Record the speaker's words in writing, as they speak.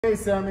Hey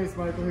Sammy, it's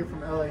Michael here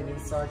from LA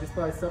Nissan. Just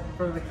thought I'd step in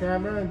front of the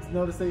camera and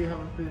noticed that you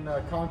haven't been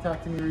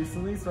contacting me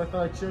recently, so I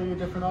thought I'd show you a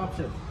different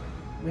option.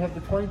 We have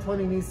the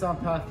 2020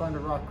 Nissan Pathfinder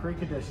Rock Creek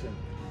Edition.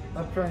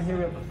 Up front here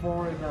we have the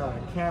forward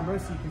camera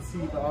so you can see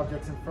the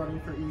objects in front of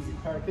you for easy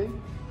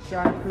parking.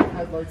 Shatterproof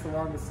headlights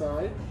along the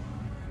side,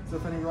 so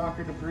if any rock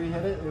or debris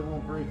hit it, it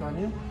won't break on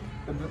you.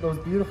 Those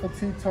beautiful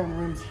two-tone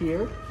rims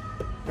here.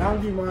 Down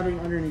monitoring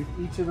underneath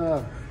each of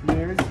the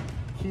mirrors,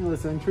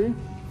 keyless entry.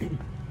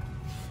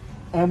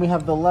 And we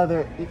have the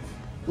leather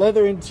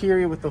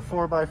interior with the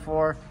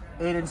 4x4,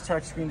 8-inch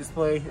touchscreen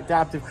display,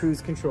 adaptive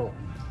cruise control.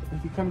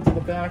 If you come to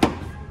the back,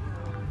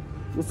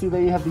 you'll see that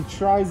you have the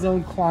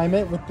tri-zone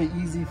climate with the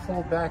easy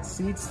full back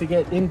seats to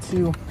get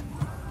into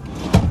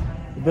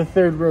the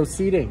third row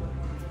seating.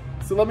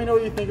 So let me know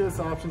what you think of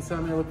this option,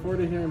 Sammy. I look forward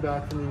to hearing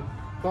back from you.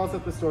 Call us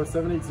at the store,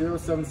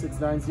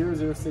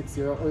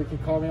 780-769-0060, or you can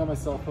call me on my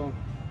cell phone,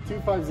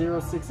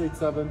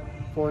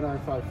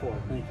 250-687-4954.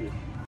 Thank you.